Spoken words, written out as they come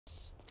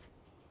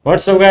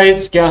WhatsApp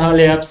guys, क्या हाल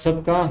है आप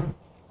सबका।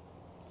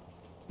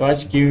 तो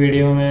आज की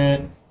वीडियो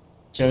में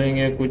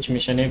चलेंगे, कुछ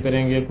मिशनें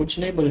करेंगे, कुछ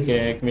नहीं बल्कि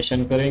एक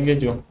मिशन करेंगे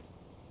जो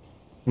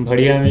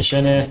बढ़िया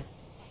मिशन है।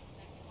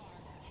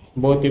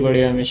 बहुत ही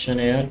बढ़िया मिशन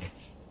है यार।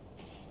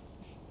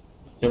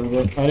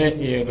 चलो, अरे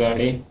ये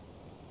गाड़ी,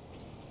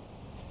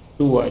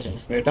 तू आ जा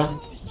बेटा।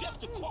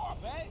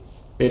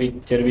 तेरी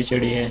चर्बी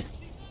चढ़ी है,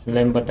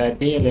 लैंप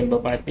बताती है, लैंप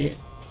पाती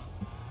है।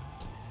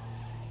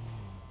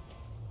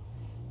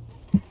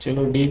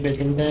 चलो डी पे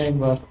चलते हैं एक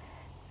बार,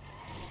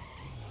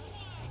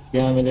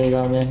 क्या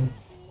मिलेगा हमें।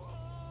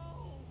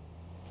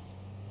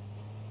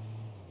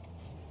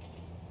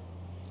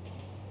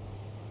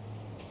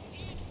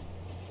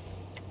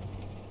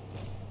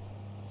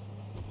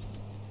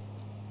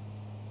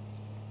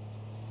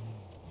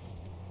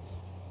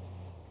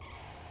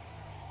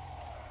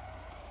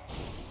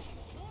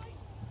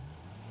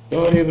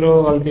 सॉरी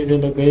ब्रो, गलती से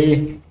लग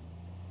गई।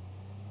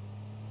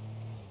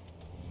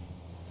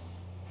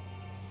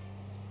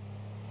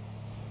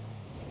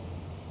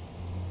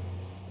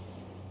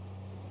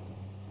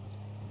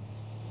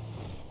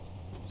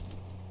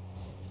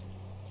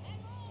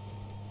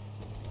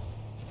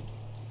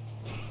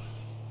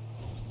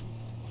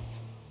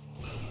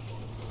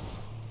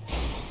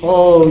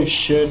 ओह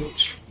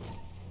शिट,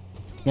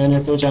 मैंने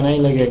सोचा नहीं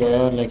लगेगा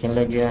यार, लेकिन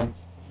लग गया।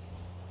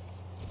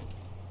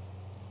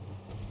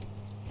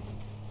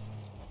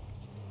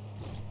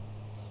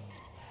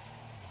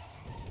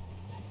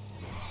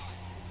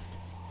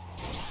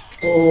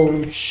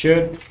 Oh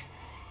shit,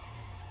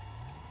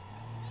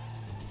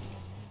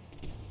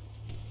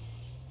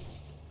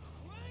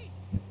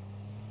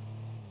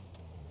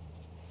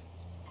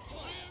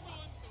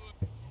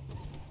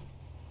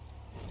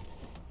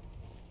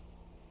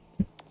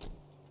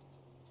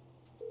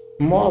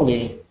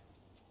 Molly.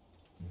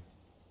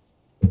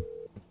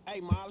 Hey,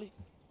 Molly,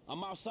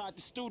 I'm outside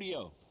the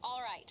studio.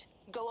 All right,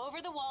 go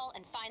over the wall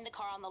and find the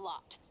car on the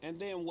lot. And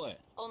then what?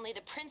 Only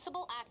the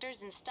principal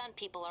actors and stunt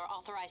people are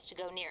authorized to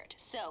go near it.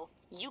 So,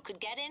 you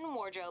could get in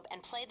wardrobe and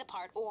play the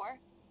part, or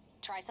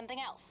try something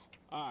else.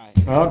 All right.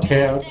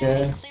 Okay, When you're there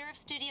okay. and clear of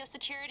studio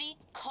security,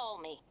 call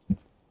me.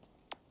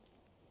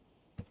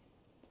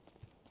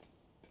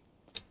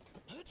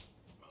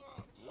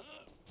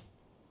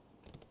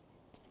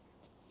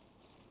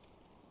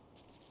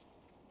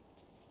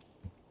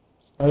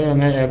 अरे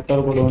हमें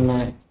actor को ढूंढना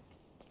है।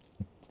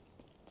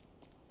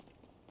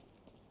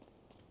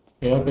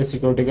 यहाँ पे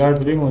security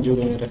guards भी मौजूद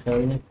है मेरे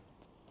ख्याल में।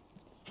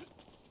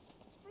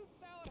 Fruit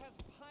salad has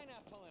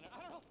pineapple in it. I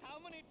don't know how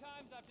many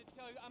times I have to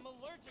tell you I'm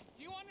allergic.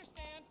 Do you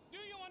understand?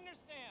 Do you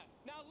understand?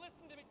 Now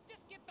listen to me.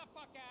 Just get the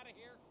fuck out of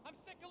here. I'm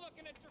sick of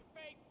looking at your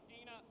face,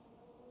 Tina.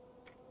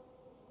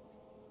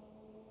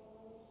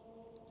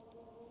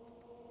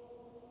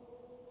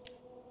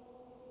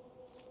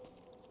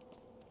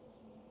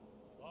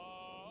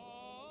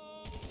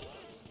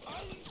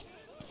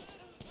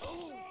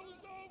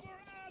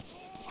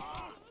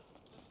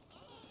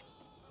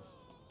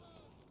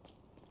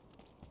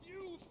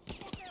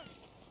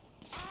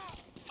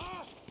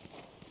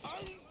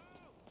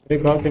 अरे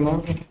कहाँ पे मार।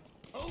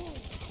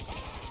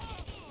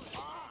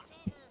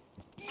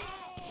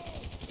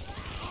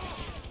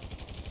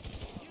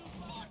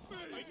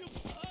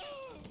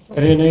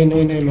 अरे नहीं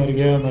नहीं नहीं, मर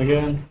गया मर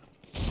गया।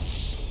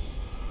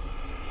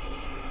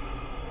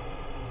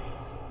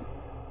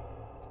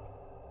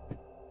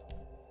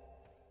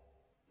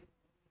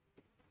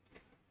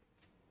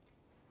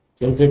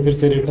 चल से फिर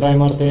से रिट्राई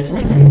मारते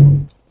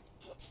हैं।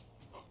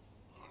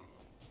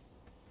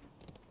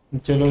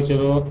 चलो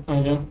चलो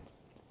आ जाओ,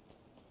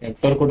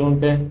 एक्टर को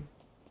ढूंढते हैं।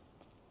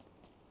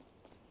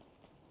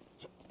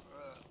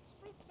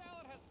 Fruit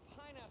salad has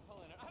pineapple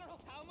in it. I don't know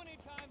how many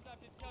times I have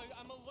to tell you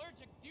I'm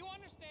allergic. Do you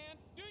understand?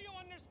 Do you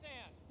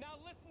understand? Now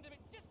listen to me.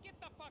 Just get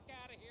the fuck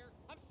out of here.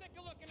 I'm sick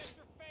of looking at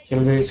your face.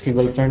 चल गए, इसकी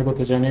girlfriend को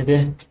तो जाने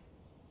दे।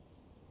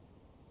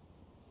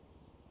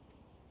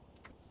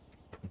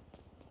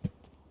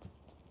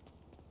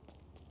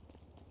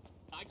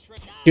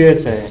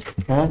 कैसा है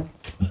हाँ?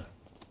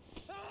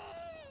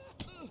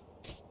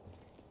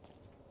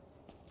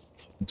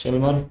 चल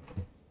मर।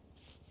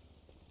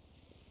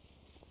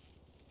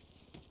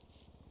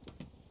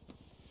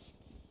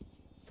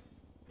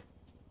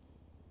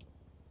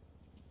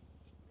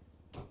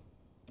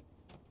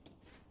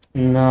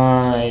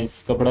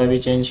 नाइस, कपड़ा भी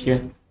चेंज किया।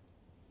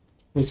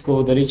 उसको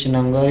उधर ही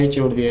नंगा ही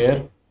छोड़ दिया यार।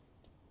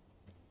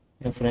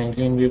 ये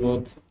फ्रैंकलिन भी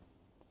बहुत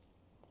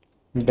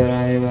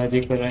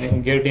डरावेबाजी कर रहे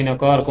हैं। गेट इन अ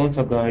कार, कौन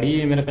सा गाड़ी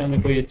है? मेरे ख्याल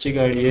में कोई अच्छी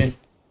गाड़ी है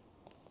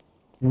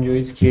जो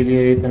इसके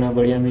लिए इतना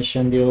बढ़िया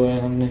मिशन दिया हुआ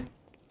है हमने।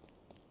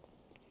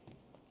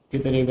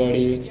 किधर ये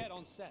गाड़ी है? Get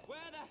on set.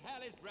 Where the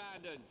hell is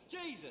Brandon?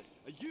 Jesus,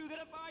 are you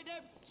gonna find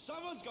him?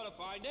 Someone's gotta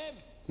find him.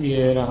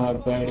 ये रहा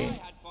गाड़ी। I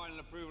had final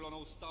approval on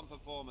all stunt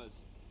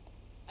performers.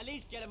 At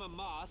least get him a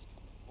mask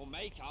or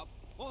makeup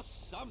or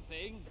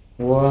something.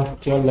 वाह,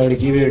 क्या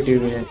लड़की बैठी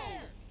हुई है।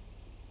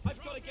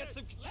 I've got to get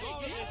some control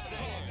of this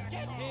thing.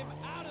 Get him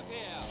out of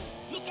here.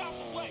 Look out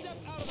the way. Step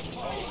out of the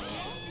car.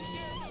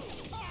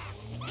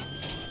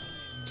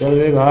 चल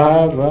वे,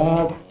 भाग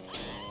भाग।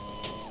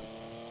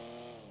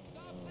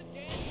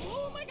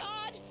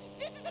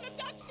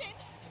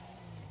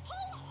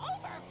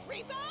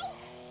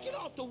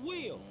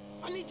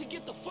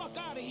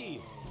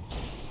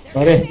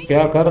 अरे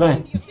क्या कर रहे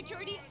हैं? Studio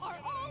security are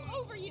all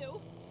over you.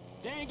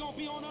 They ain't gonna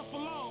be on us for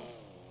long.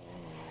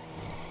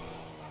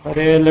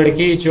 अरे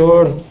लड़की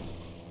छोड़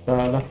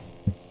साला।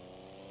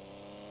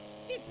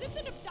 Is this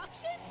an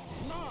abduction?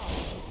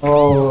 Nah,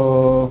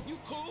 O you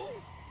cool?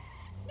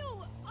 No,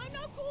 I'm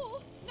not cool.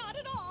 Not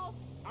at all.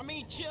 I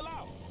mean, chill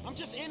out. I'm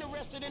just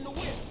interested in the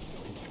whip.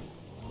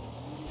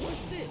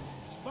 What's this?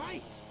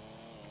 Spikes?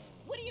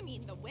 What do you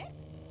mean, the whip?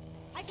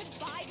 I could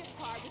buy this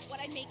car with what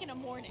I make in a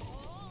morning.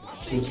 I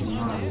think you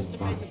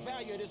underestimate the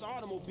value of this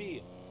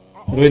automobile.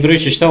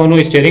 Друзі, ще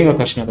воно стірінга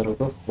кашна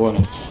дорого.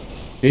 Вон.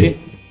 Види? I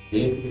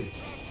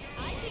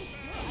think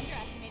you're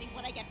underestimating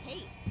what I get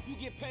paid. You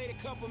get paid a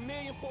couple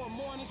million for a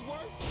morning's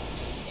work?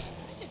 Shit,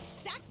 I should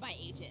sack my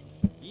agent.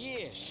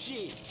 Yeah,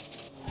 shit.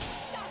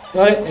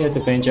 अरे ये तो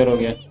puncture हो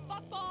गया।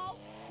 Fuckball.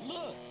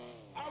 Look,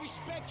 I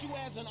respect you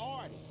as an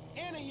artist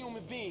and a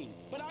human being,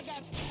 but I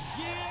got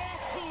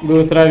cool,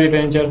 दूसरा भी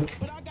puncture.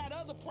 but I got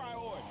other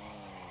priorities.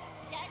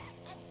 Get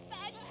us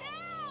back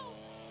now!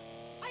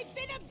 I've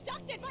been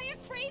abducted by a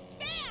crazed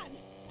fan!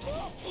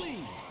 Oh,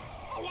 please.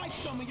 I like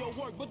some of your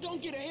work, but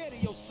don't get ahead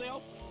of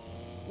yourself.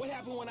 What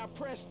happened when I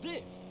pressed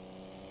this?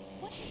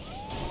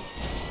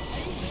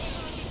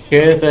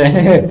 कैसे?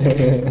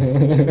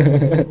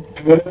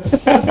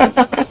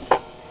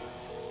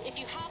 If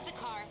you have the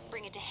car,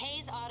 bring it to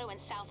Hayes Auto in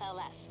South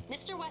LS.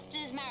 Mr.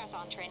 Weston is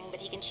marathon training, but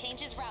he can change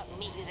his route and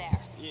meet you there.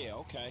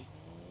 Yeah, okay.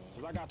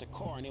 Because I got the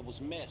car and it was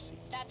messy.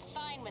 That's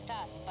fine with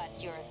us, but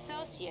your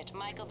associate,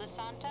 Michael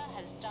DeSanta,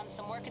 has done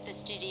some work at the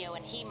studio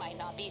and he might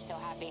not be so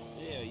happy.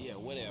 Yeah,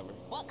 whatever.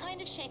 What kind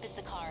of shape is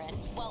the car in?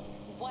 Well,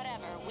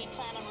 whatever. We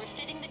plan on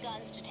refitting the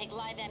guns to take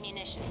live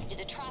ammunition. Do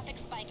the traffic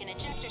spike and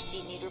ejector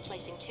seat need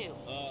replacing too?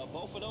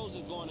 Both of those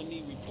is going to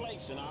need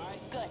replacing,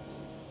 alright? Good.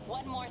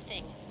 One more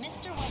thing.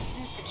 Mr.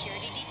 Weston's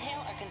security detail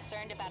are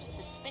concerned about a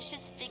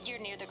suspicious figure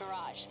near the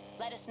garage.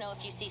 Let us know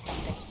if you see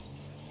something.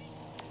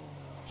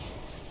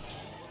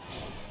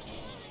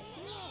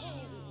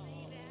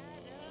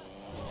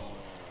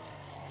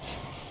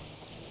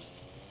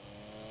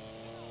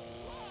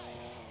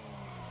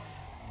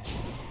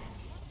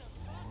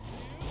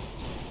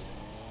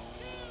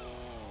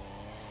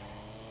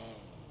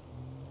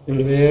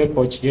 चलिए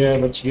पहुंच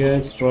गया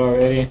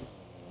strawberry.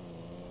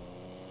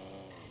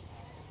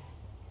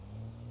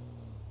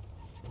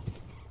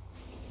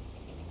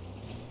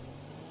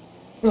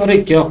 अरे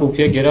क्या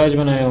खुफिया garage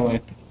बनाया हुआ है।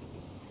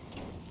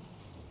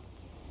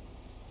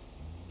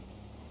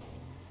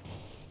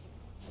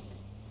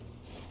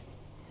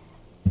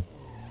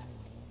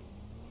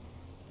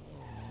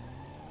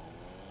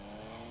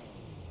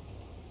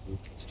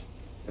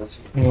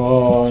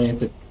 Oh, I need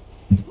to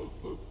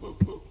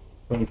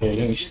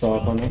controlling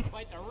start on it.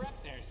 Quite the rep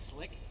there,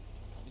 Slick.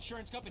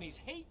 Insurance companies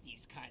hate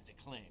these kinds of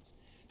claims.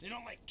 They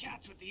don't like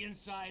cats with the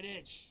inside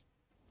itch.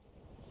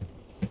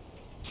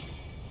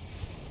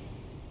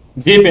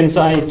 Deep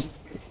inside.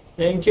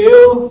 Thank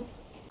you.